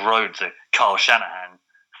of rode the Kyle Shanahan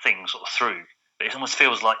thing sort of through, but it almost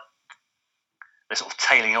feels like they're sort of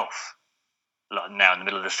tailing off. Like now in the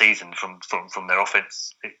middle of the season from their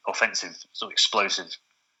offensive sort of explosive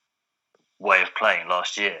way of playing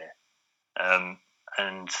last year, and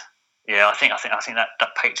yeah, I think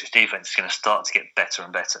that Patriots defense is going to start to get better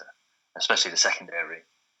and better, especially the secondary.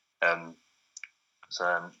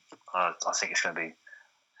 So I think it's going to be.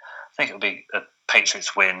 I think it'll be a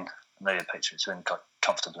Patriots win, maybe a Patriots win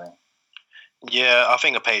comfortably. Yeah, I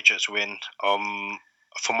think a Patriots win.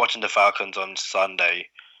 From watching the Falcons on Sunday,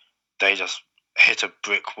 they just hit a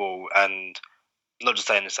brick wall. And not just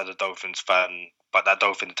saying this as a Dolphins fan, but that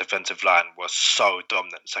Dolphins defensive line was so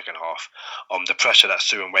dominant in the second half. The pressure that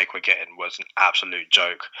Sue and Wake were getting was an absolute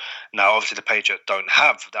joke. Now, obviously, the Patriots don't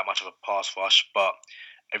have that much of a pass rush, but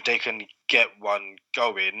if they can get one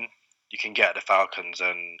going, you can get the Falcons.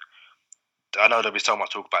 And I know there'll be so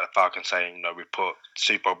much talk about the Falcons saying, we put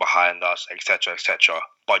Super Bowl behind us, etc., etc.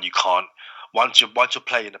 But you can't. Once you're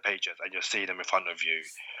playing the Patriots and you're seeing them in front of you,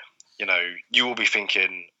 you will be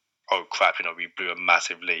thinking, oh crap, we blew a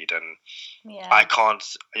massive lead. And I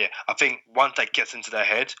think once that gets into their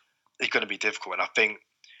head, it's going to be difficult. And I think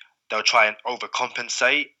they'll try and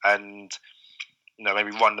overcompensate and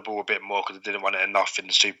maybe run the ball a bit more because they didn't run it enough in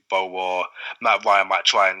the Super Bowl, or Matt Ryan might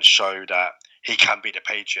try and show that he can beat the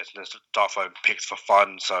Patriots and start throwing picks for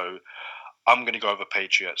fun. So I'm going to go over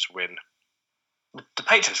Patriots win. The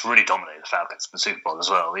Patriots really dominated the Falcons in the Super Bowl as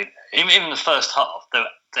well. Even the first half,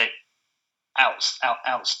 they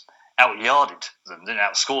out-yarded them, didn't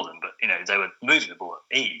outscore them, but they were moving the ball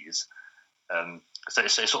at ease. So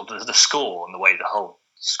it's sort of the score and the way the whole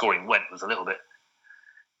scoring went was a little bit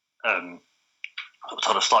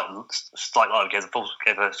sort of slight lie, gave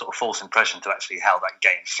a sort of false impression to actually how that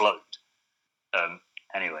game flowed.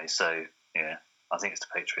 Anyway, so yeah, I think it's the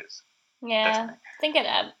Patriots. Yeah, Definitely. I think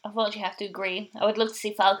I unfortunately have to agree. I would love to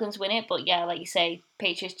see Falcons win it, but yeah, like you say,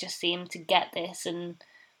 Patriots just seem to get this and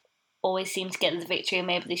always seem to get the victory, and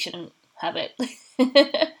maybe they shouldn't have it. So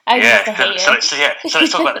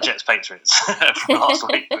let's talk about the Jets Patriots from last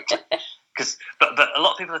week, because but a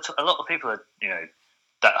lot of people are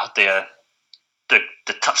that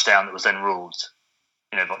the touchdown that was then ruled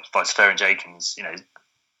by Swearingen-Jenkins,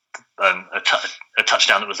 a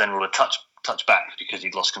touchdown that was then ruled a touchback because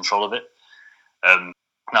he'd lost control of it. Now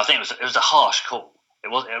I think it was a harsh call. It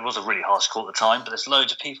was a really harsh call at the time, but there's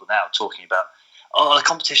loads of people now talking about, the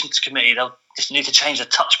competitions committee, they'll just need to change the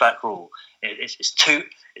touchback rule. It's too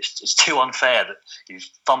unfair that you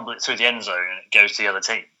fumble it through the end zone and it goes to the other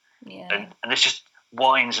team. Yeah. And this just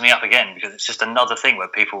winds me up again, because it's just another thing where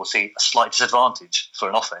people will see a slight disadvantage for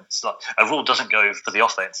an offense. Like, a rule doesn't go for the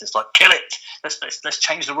offense. It's like, kill it. Let's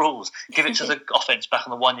change the rules. Give it to the offense back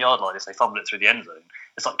on the 1 yard line if they fumble it through the end zone.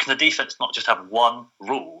 It's like, can the defense not just have one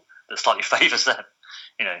rule that slightly favours them?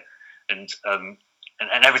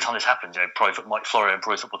 And every time this happens, Mike Florio and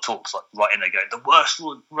Pro Football Talk's like right in there going, the worst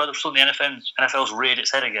rule in the NFL's reared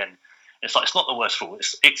its head again. It's like, it's not the worst rule.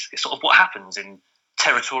 It's sort of what happens in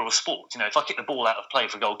territorial sports. If I kick the ball out of play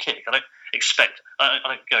for a goal kick, I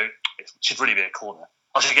don't go, it should really be a corner.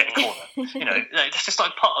 I should get a corner. That's just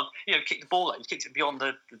like part of, kick the ball out. You kicked it beyond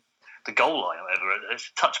the goal line or whatever. It's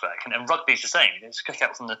a touchback. And rugby's the same. It's a kick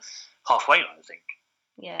out from the halfway line, I think.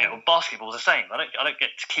 Yeah. Basketball's the same. I don't get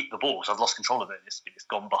to keep the ball because I've lost control of it. It's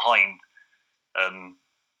gone behind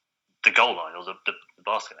the goal line, or the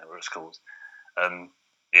basket, whatever it's called.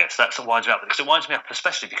 Yes, that's what winds me up. Because it winds me up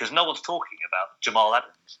especially because no one's talking about Jamal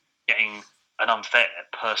Adams getting an unfair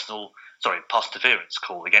pass interference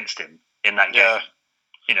call against him in that game.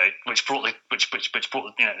 Which brought it was 14-0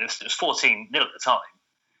 at the time,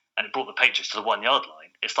 and it brought the Patriots to the 1 yard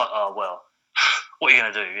line. It's like, oh well, what are you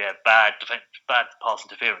going to do? Yeah, bad pass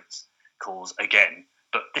interference calls again.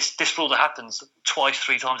 But this rule that happens twice,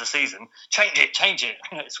 3 times a season, change it.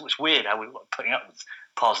 It's weird how we're putting up with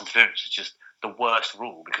pass interference. It's just the worst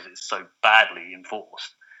rule because it's so badly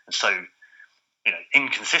enforced and so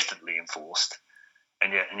inconsistently enforced,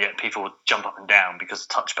 and yet people would jump up and down because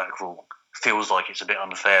the touchback rule feels like it's a bit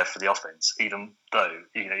unfair for the offense, even though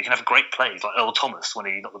you can have great plays like Earl Thomas when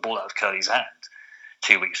he knocked the ball out of Curly's hand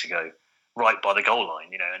 2 weeks ago, right by the goal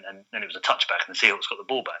line, and then it was a touchback and the Seahawks got the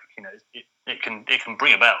ball back. It can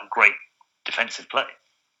bring about great defensive play.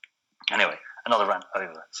 Anyway, another rant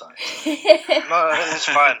over. Sorry. No, it's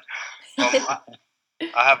fine.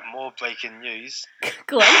 I have more breaking news.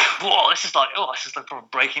 Go on. Whoa, this is like a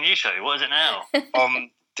breaking news show. What is it now?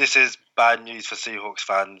 This is bad news for Seahawks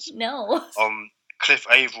fans. No. Cliff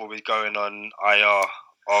Averill is going on IR.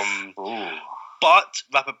 But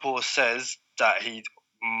Rappaport says that he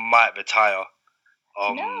might retire.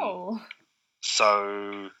 No.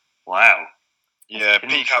 So wow. Yeah,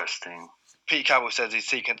 interesting. Pete Carroll says he's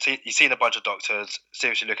seen a bunch of doctors,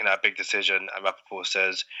 seriously looking at a big decision, and Rappaport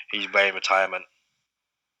says he's weighing retirement.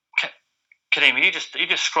 Kadeem, are you just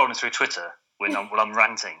scrolling through Twitter when I'm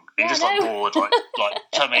ranting? Are you just like bored, like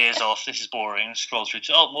turn my ears off, this is boring, scroll through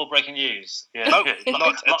more breaking news. Yeah, no, good. not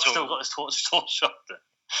at all. Still got his torch shoulder.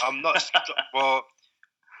 I'm not well,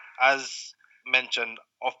 as mentioned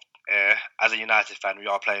off air, as a United fan, we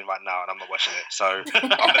are playing right now, and I'm not watching it. So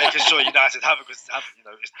I'm making sure United have it because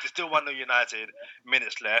it's still 1-0 United,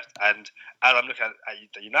 minutes left, and as I'm looking at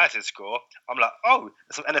the United score, I'm like, oh,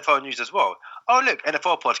 there's some NFL news as well. Oh, look,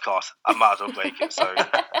 NFL podcast. I might as well break it. So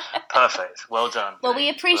perfect. Well done. Well, we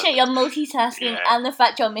appreciate your multitasking and the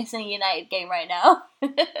fact you're missing a United game right now.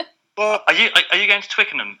 Well, are you going to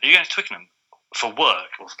Twickenham? Are you going to Twickenham for work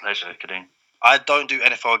or for pleasure, Kadeem? I don't do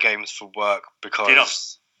NFL games for work because do you not?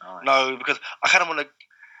 No, because I kind of want to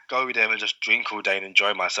go there and just drink all day and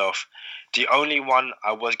enjoy myself. The only one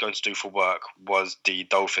I was going to do for work was the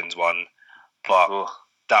Dolphins one, but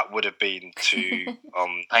that would have been too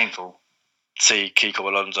painful. See Kiko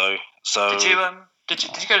Alonso. So did you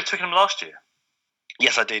go to Twickenham last year?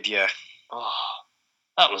 Yes, I did. Yeah. Oh,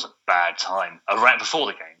 that was a bad time. Right before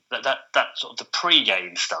the game, that sort of the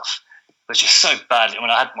pre-game stuff was just so bad. I mean,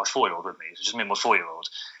 I had my 4-year-old with me. It was just me and my 4-year-old,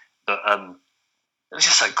 but it was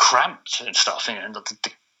just so cramped and stuff. And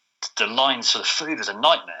the lines for the food was a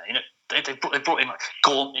nightmare. You know, they brought in like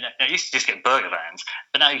gourmet. You know, you used to just get burger vans,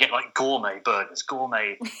 but now you get like gourmet burgers,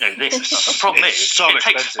 gourmet. This and stuff. The problem is, it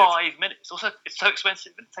takes 5 minutes. Also, it's so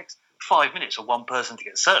expensive, and it takes 5 minutes for one person to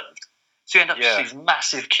get served. So you end up with these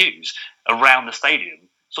massive queues around the stadium,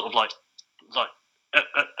 sort of like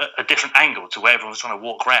a different angle to where everyone's trying to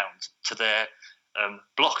walk round to their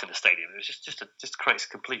block in the stadium. It was just creates a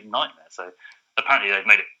complete nightmare. So apparently they've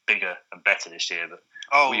made it bigger and better this year, but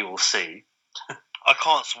we will see. I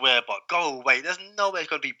can't swear, but go away. There's no way it's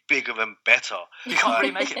going to be bigger and better. You can't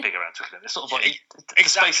really make it bigger around Twickenham. It's sort of like the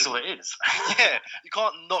space is all it is. Yeah, you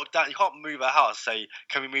can't knock down. You can't move a house. Say,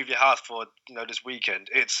 can we move your house for this weekend?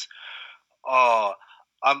 It's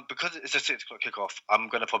because it's a 6 o'clock kickoff. I'm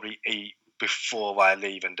going to probably eat before I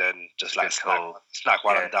leave and then just like snack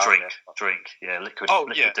while I'm down drink, liquid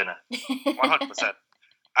dinner. 100%.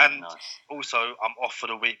 And also, I'm off for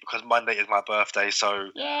the week because Monday is my birthday, so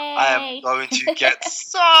I am going to get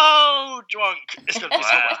so drunk. It's going to be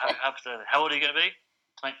so much fun. How old are you going to be?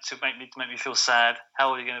 To make me feel sad. How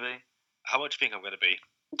old are you going to be? How old do you think I'm going to be?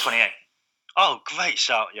 28. Oh, great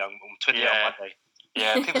shout, young. I'm 28 on Monday.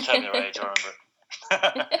 Yeah, people tell me their age. I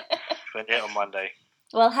remember it. 28 on Monday.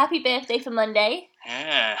 Well, happy birthday for Monday.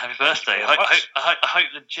 Yeah, happy birthday. I hope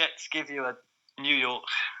the Jets give you a New York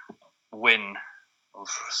win on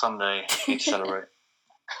Sunday to celebrate.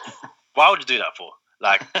 Why would you do that for?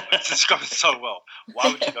 Like, it's described so well. Why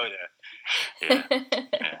would you go there? Yeah.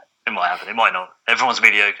 It might happen. It might not. Everyone's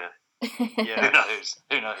mediocre. Yeah.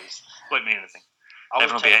 Who knows? Won't mean anything.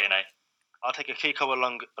 Everyone will be 8-8. I'll take a Kiko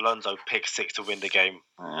Alonso pick 6 to win the game.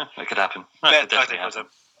 It could happen. That could definitely happen.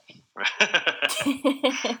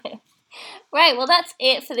 Right, well that's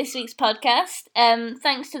it for this week's podcast.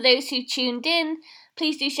 Thanks to those who tuned in.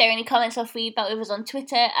 Please do share any comments or feedback with us on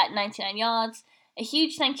Twitter at 99yards. A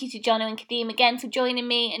huge thank you to Jono and Kadeem again for joining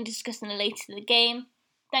me and discussing the latest of the game.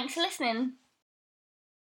 Thanks for listening.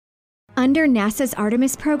 Under NASA's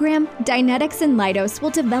Artemis program, Dynetics and Leidos will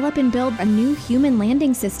develop and build a new human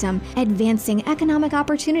landing system, advancing economic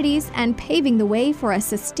opportunities and paving the way for a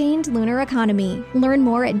sustained lunar economy. Learn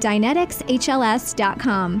more at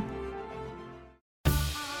DyneticsHLS.com.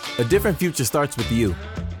 A different future starts with you.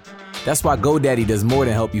 That's why GoDaddy does more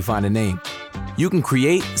than help you find a name. You can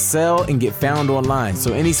create, sell, and get found online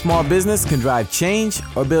so any small business can drive change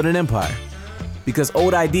or build an empire. Because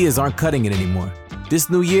old ideas aren't cutting it anymore. This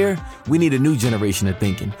new year, we need a new generation of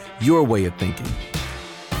thinking, your way of thinking.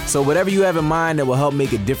 So whatever you have in mind that will help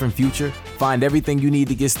make a different future, find everything you need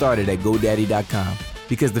to get started at GoDaddy.com.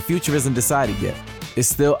 Because the future isn't decided yet. It's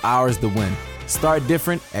still ours to win. Start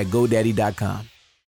different at GoDaddy.com.